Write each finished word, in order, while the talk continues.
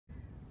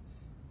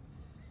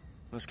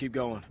Let's keep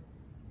going.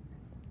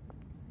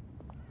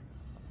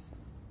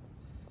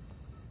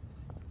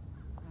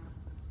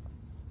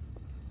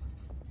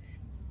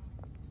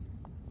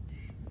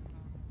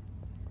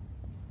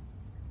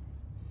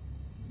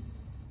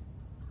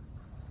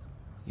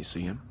 You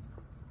see him?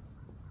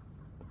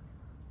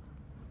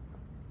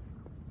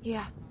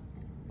 Yeah.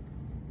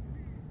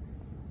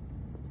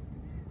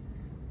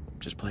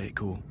 Just play it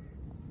cool.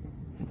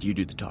 You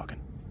do the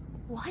talking.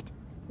 What?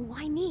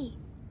 Why me?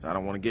 So I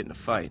don't want to get in a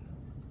fight.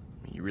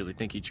 You really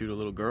think he'd shoot a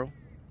little girl?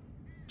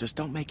 Just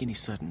don't make any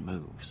sudden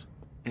moves.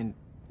 And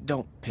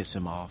don't piss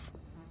him off.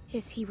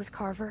 Is he with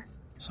Carver?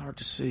 It's hard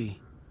to see.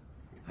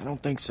 I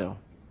don't think so.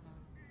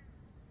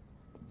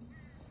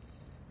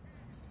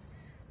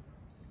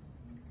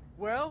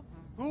 Well,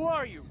 who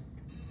are you?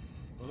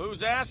 Well,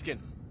 who's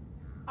asking?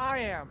 I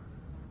am.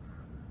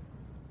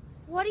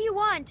 What do you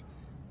want?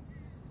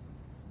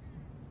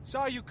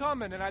 Saw you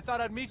coming and I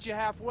thought I'd meet you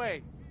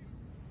halfway.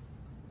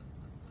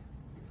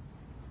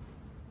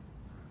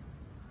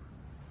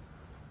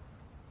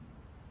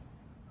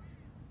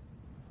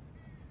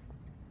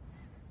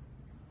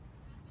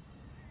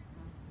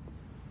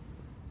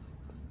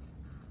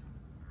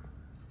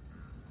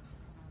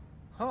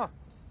 Huh.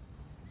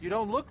 You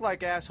don't look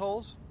like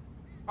assholes.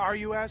 Are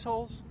you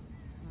assholes?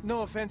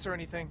 No offense or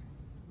anything,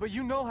 but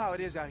you know how it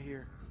is out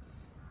here.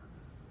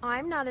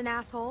 I'm not an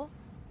asshole.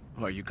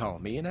 Are you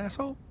calling me an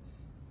asshole?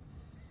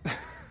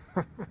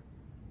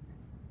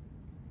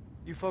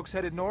 You folks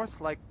headed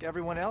north like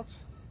everyone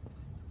else?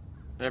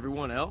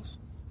 Everyone else?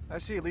 I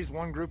see at least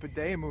one group a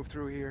day move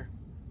through here.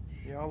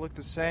 You all look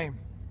the same.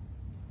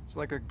 It's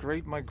like a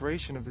great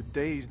migration of the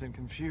dazed and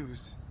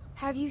confused.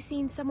 Have you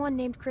seen someone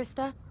named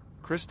Krista?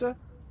 Krista?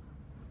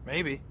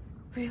 Maybe.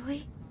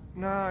 Really?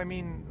 No, I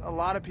mean, a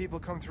lot of people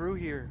come through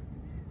here.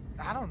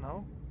 I don't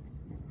know.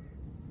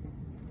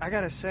 I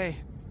gotta say,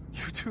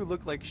 you two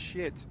look like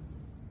shit.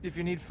 If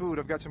you need food,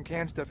 I've got some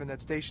canned stuff in that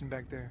station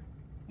back there.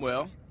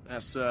 Well,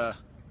 that's,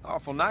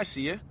 awful nice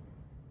of you.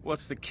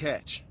 What's the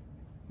catch?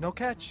 No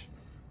catch.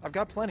 I've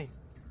got plenty.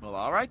 Well,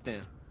 all right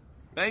then.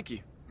 Thank you.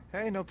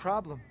 Hey, no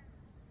problem.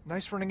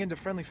 Nice running into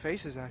friendly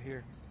faces out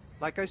here.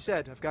 Like I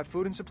said, I've got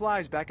food and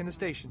supplies back in the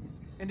station.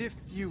 And if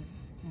you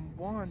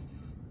want...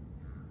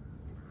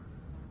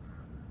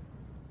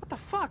 What the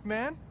fuck,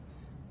 man?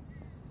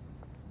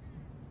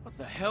 What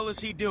the hell is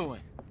he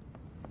doing?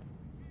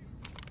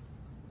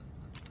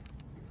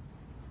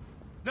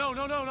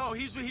 No,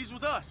 he's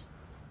with us.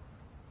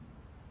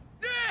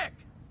 Nick!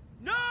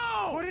 No!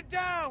 Put it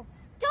down!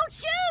 Don't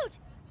shoot!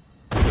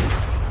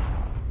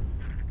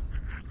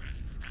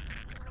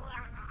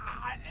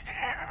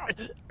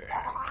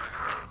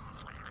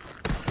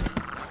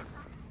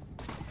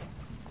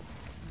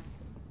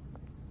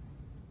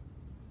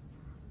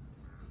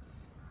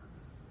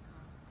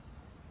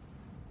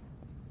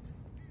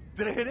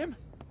 Did I hit him?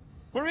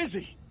 Where is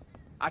he?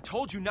 I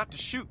told you not to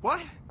shoot.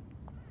 What?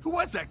 Who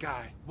was that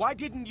guy? Why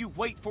didn't you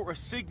wait for a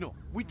signal?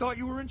 We thought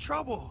you were in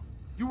trouble.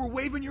 You were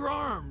waving your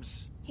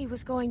arms. He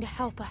was going to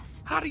help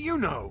us. How do you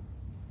know?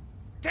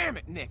 Damn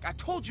it, Nick. I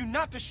told you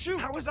not to shoot.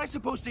 How was I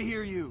supposed to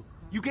hear you?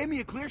 You gave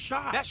me a clear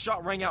shot. That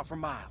shot rang out for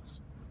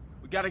miles.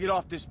 We gotta get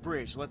off this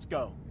bridge. Let's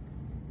go.